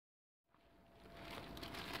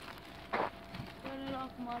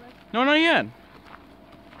No, not yet.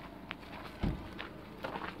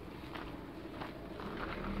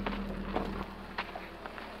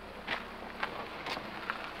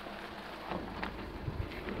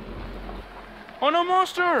 Oh no,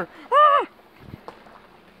 monster! Ah!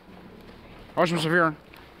 Awesome, severe.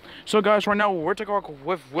 So guys, right now we're taking a walk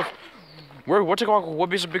we're taking a walk with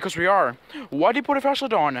Bisa because we are. Why did you put a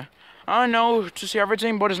flashlight on? I know to see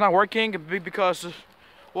everything, but it's not working because,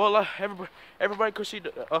 well, everybody could see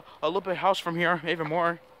a little bit house from here, even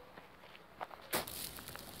more.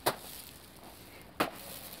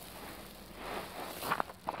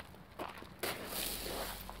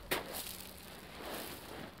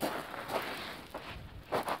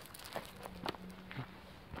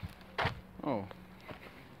 Oh.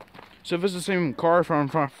 So if it's the same car from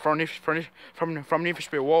Need for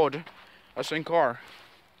Speed World, a same car.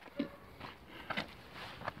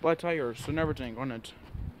 Black tires and everything on it.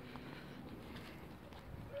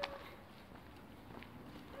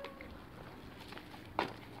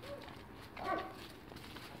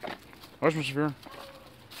 Where's my severe?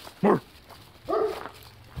 Where?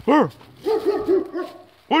 Where?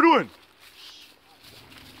 What are you doing?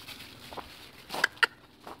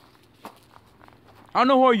 I don't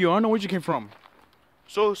know who are you. I don't know where you came from.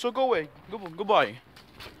 So go away. Goodbye.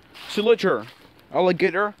 See you later,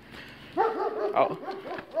 alligator.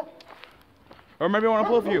 Or maybe I want to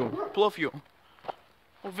pull off you.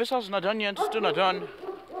 Well, this house is not done yet. It's still not done.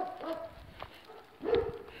 Yeah,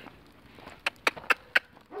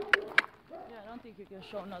 I don't think you can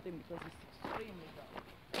show nothing because it's extremely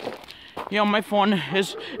dark. Yeah, my phone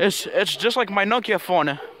it's just like my Nokia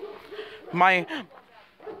phone.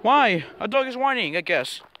 Why? A dog is whining, I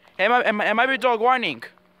guess. Am I a dog whining?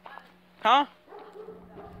 Huh?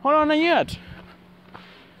 Hold on, not yet.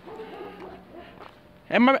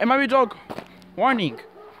 Am I a dog whining?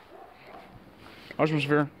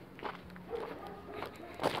 Atmosphere.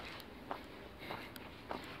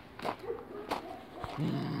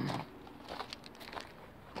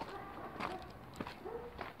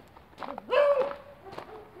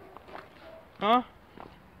 Huh?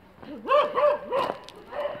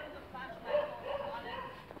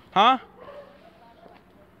 Huh?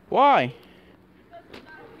 Why?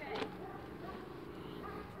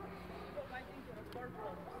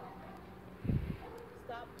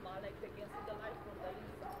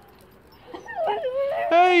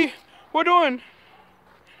 Hey, what doing?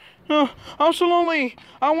 I'm so lonely.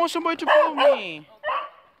 I want somebody to play with me.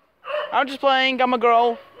 I'm just playing. I'm a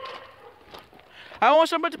girl. I want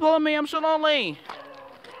somebody to play with me. I'm so lonely.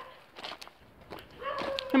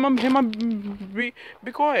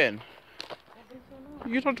 Be quiet.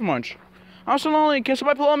 You talk too much. I'm so lonely. Can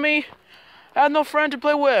somebody play with me? I have no friend to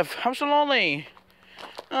play with. I'm so lonely.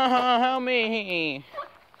 Help me.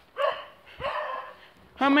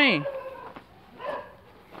 Help me.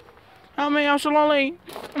 Help me. I'm so lonely.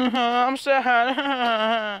 I'm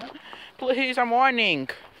sad. Please, I'm whining.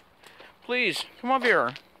 Please, come over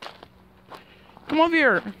here. Come over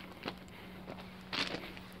here.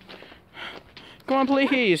 Come on,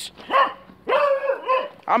 please.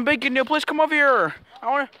 I'm begging you, please come over here.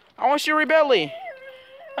 I want to see your belly.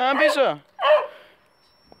 Bisa.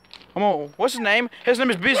 What's his name? His name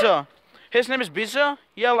is Bisa. His name is Bisa?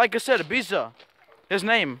 Yeah, like I said, Bisa. His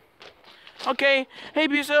name. Okay. Hey,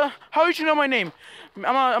 Bisa. How did you know my name?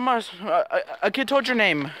 A kid told your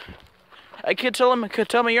name. A kid tell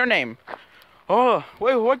me your name. Oh,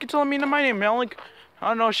 wait, what kid telling me my name? I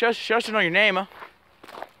don't know. She has to know your name.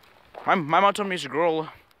 My mom told me it's a girl.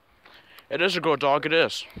 It is a girl, dog. It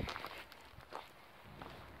is.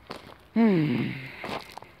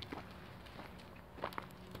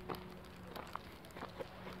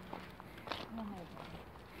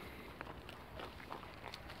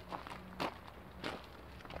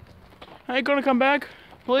 Are you gonna come back,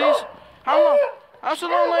 please? I'm so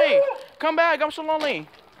lonely. Come back. I'm so lonely.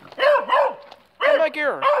 Come back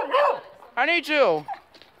here. I need you.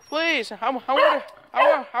 Please. I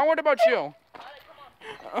worried about you.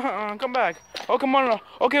 Come back. Oh, come on.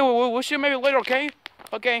 Okay, we'll see you maybe later, okay?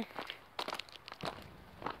 Okay.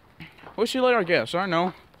 We'll see you later, I guess. I don't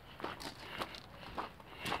know.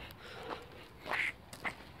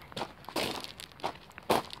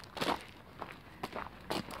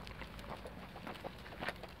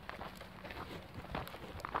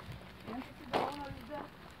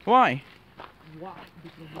 Why? Why?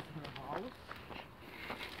 Because it's her house.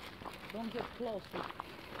 Don't get close to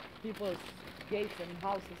people's gates and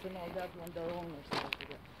houses and all that when their owners are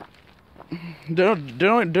there.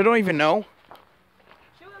 They don't even know.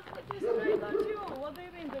 She was straight at you. What do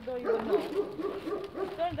you mean they don't even know?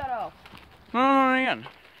 Turn that off. No, again.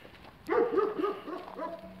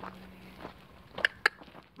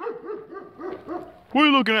 What are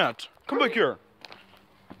you looking at? Come back here.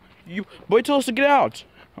 You wait till us to get out.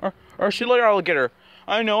 Or see you later, alligator.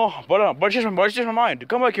 I know, but it's just my mind.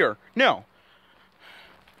 Come back here. No.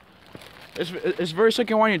 It's very sick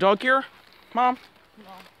and whiny dog here, Mom? No.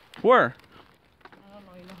 Where? I don't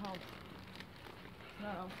know, in the house.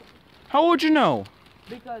 No. How would you know?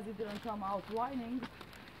 Because it didn't come out whining.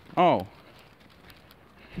 Oh.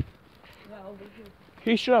 Yeah, over here.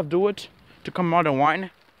 He should have do it to come out and whine.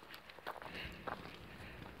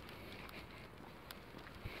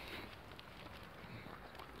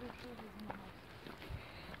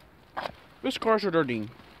 This car's so dirty.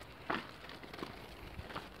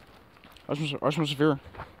 Atmosphere.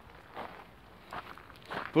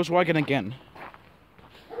 Volkswagen again.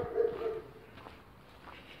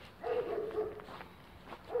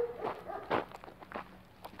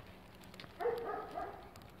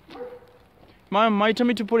 Mom told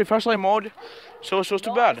me to put a flashlight mode, so it's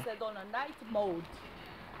too bad. I said on a night mode,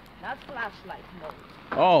 not flashlight mode.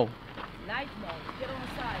 Oh. Night mode. Get on the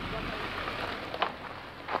side.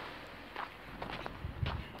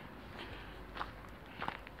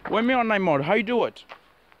 What are you What do you mean on night mode? How you do it?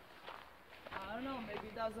 I don't know, maybe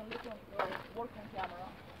it doesn't look on, work on camera.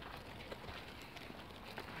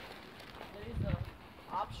 There is an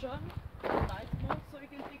option, night mode, so you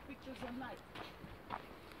can take pictures at night.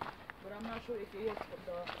 But I'm not sure if it works for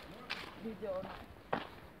the video or not.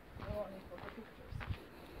 Or only for the pictures.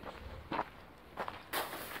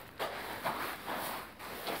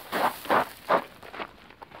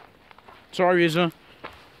 Sorry, Isa.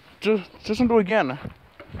 Just don't do it again.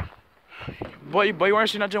 But you want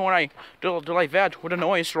to see nothing when I do like that with the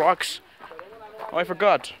noise rocks. Oh, I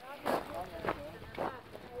forgot.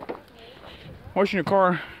 Washing your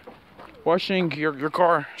car. Washing your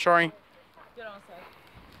car. Sorry. Get on side.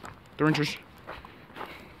 The wrenches.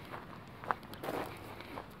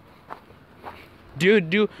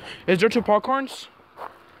 Is there 2 popcorns?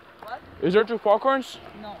 What? Is there 2 popcorns?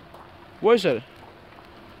 No. What is it?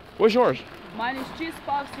 What's yours? Mine is cheese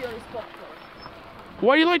puffs, yours is popcorn.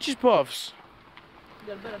 Why do you like cheese puffs?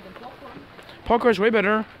 They're better than popcorn. Popcorn's way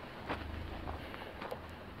better.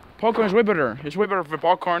 Popcorn's way better. It's way better for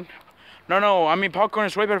popcorn. No, I mean popcorn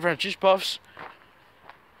is way better for cheese puffs.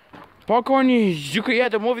 Popcorn, you could eat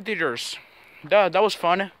at the movie theaters. That was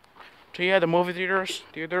fun. So yeah, the movie theaters.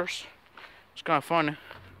 It's kind of fun.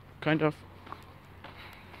 Kind of.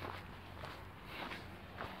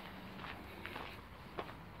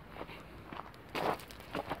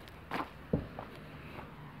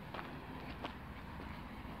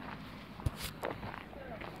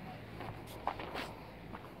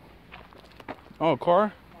 Oh,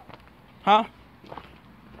 car? Huh?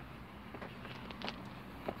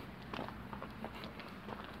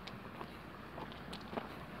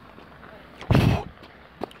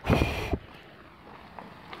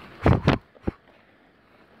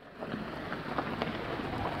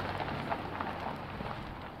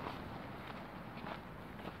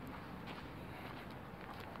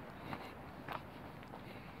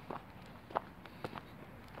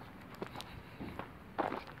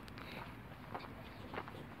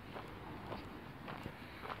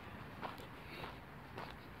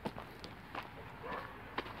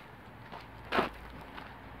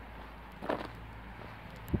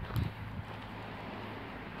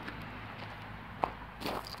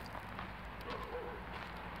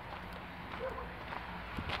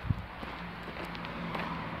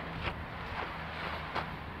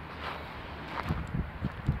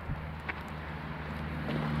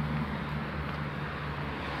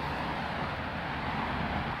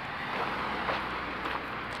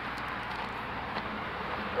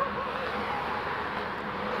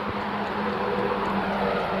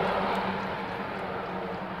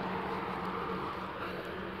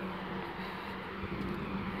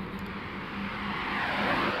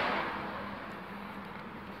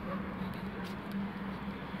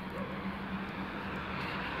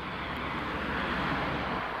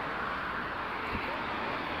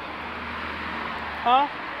 Huh?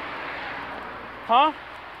 Huh?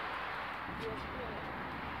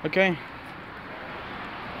 Okay.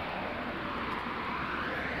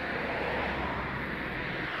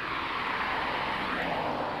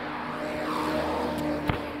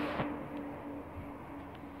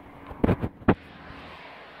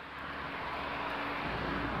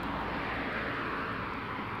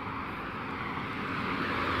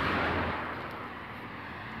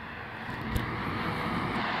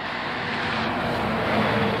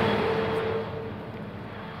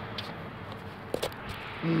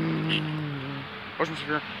 Watch me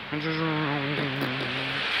here.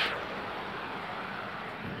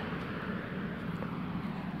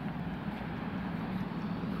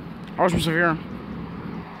 Ours was severe.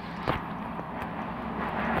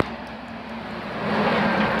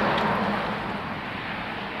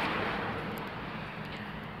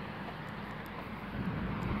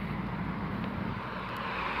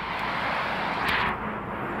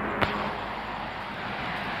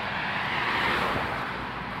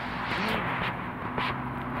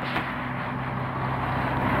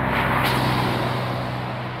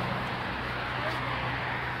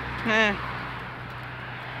 Eh.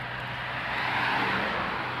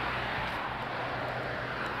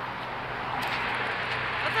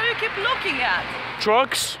 What do you keep looking at?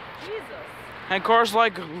 Trucks Jesus. and cars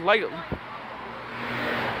like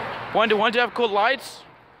want to have cool lights.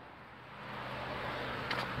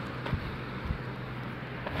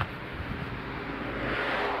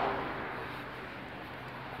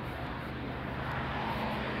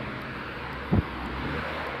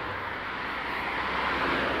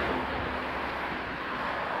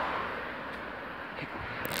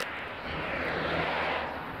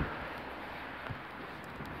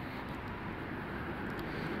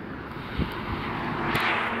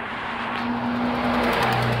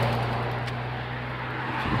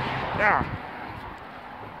 Yeah.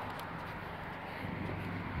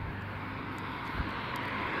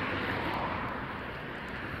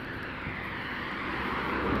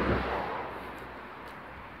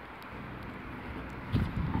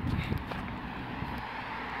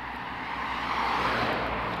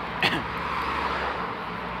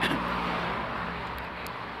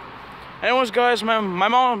 Anyways, guys, my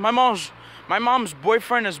mom's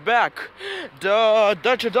boyfriend is back. The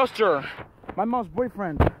Dutch Duster. My mom's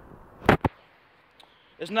boyfriend.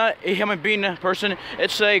 It's not a human being person.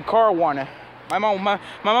 It's a car one. My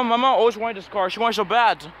mom always wanted this car. She wanted it so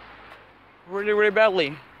bad, really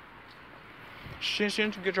badly. She needs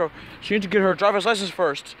to get her driver's license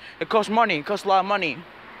first. It costs money. It costs a lot of money.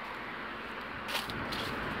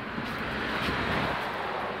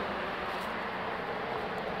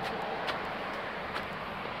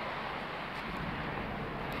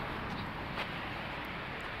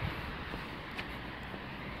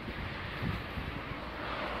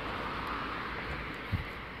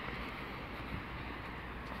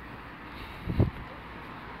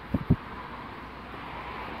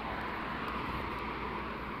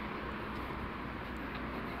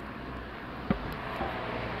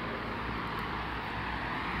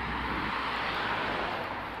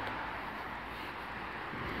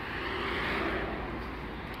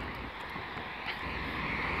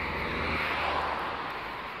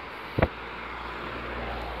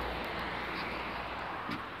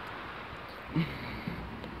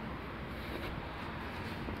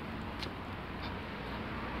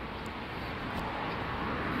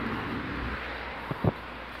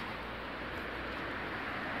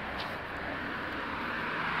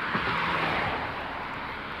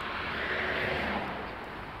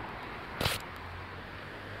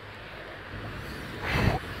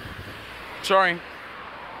 Sorry.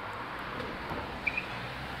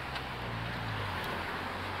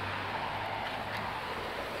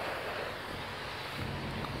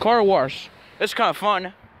 Car wash. It's kind of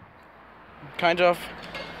fun. Kind of.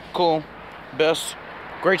 Cool. Best.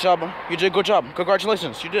 Great job. You did a good job.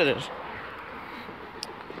 Congratulations. You did it.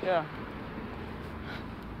 Yeah.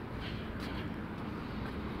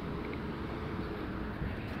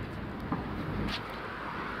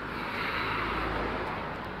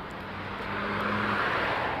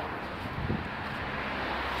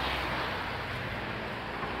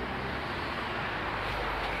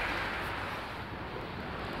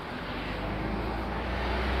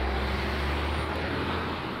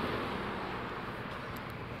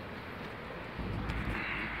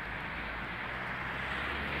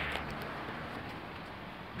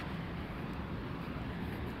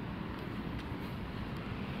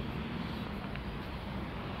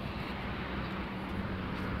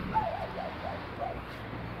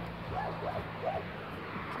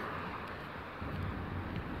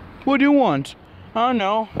 What do you want? I don't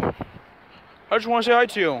know. I just want to say hi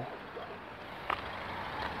to you.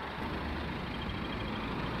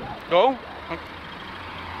 Go?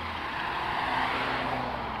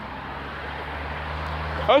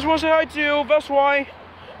 I just want to say hi to you, that's why.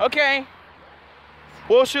 Okay.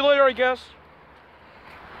 We'll see you later, I guess.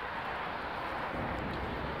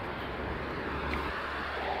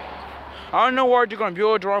 I don't know why you're gonna be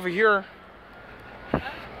able to drive over here.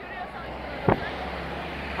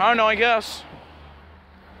 I don't know, I guess.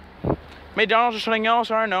 McDonald's or something else,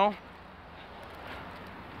 I don't know.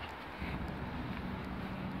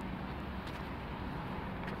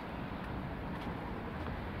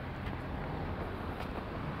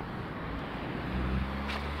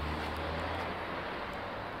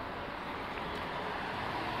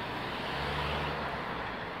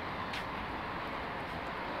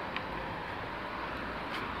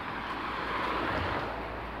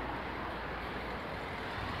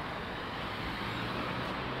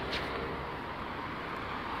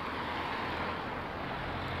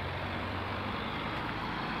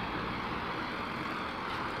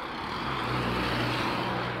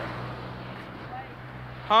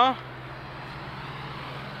 Huh?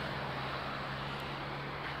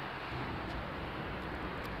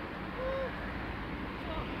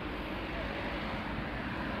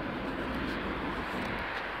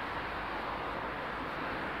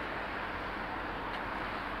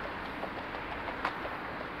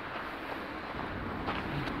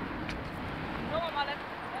 Come on, Malik.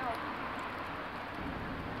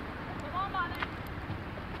 Come on, Malik.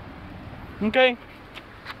 Okay.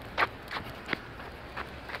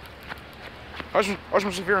 Watch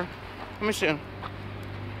myself here. Let me see.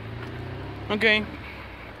 Okay.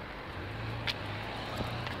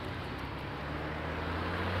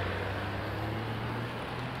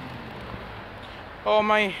 Oh,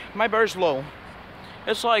 my battery's low.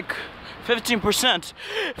 It's like 15%.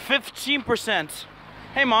 15%.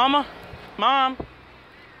 Hey, Mama. Mama.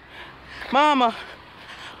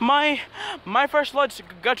 My flashlights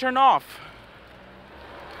got turned off.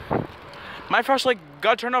 My flashlight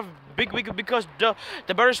got turned off because the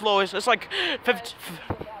battery's low. It's like 50.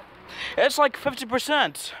 It's like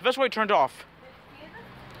 50%. That's why it turned off.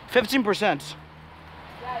 15%.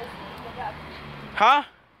 Huh?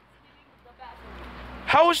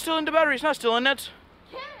 How is it still in the battery? It's not still in it.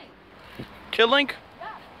 Killing?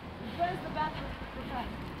 Yeah. Where's the battery?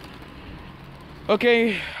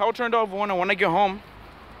 Okay, I'll turn it off when I get home.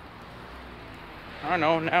 I don't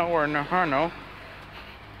know, now or no, I don't know.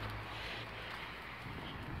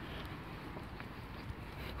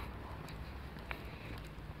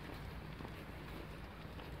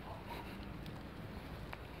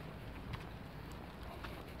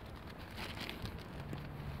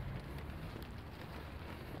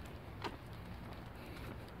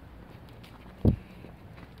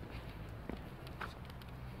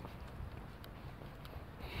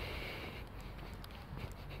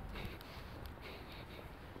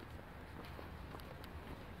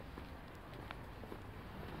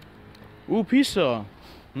 Ooh, pizza.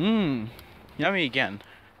 Mmm. Yummy again.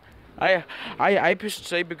 I pizza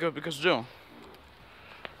today because do.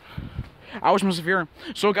 I was here.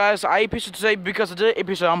 So guys, I ate pizza today because I did eat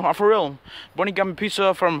pizza. I'm for real. Bonnie got me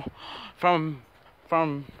pizza from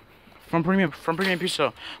premium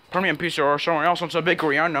pizza or somewhere else. It's a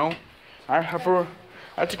bakery. I don't know. I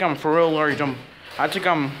think I'm for real or you don't. I think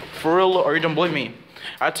I'm for real or you don't believe me.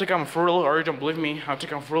 I think I'm for real or you don't believe me. I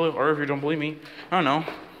think I'm for real or if you don't believe me. I don't know.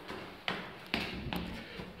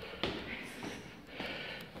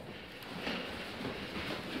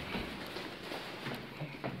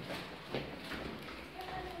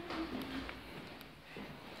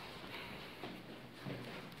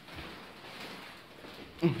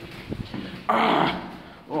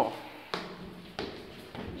 Oh.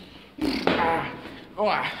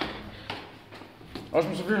 Lass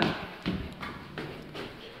mich so fühlen.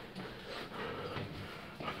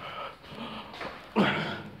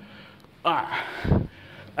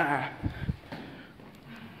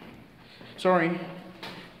 Sorry,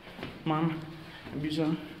 Mom.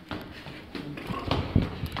 Bisa.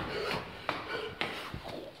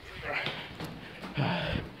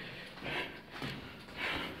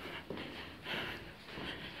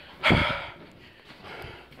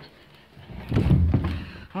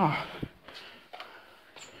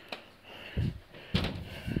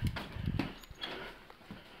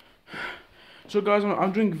 So guys,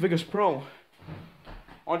 I'm doing Vegas Pro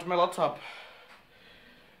onto my laptop.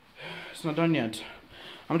 It's not done yet.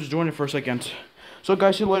 I'm just doing it for a second. So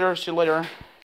guys, see you later.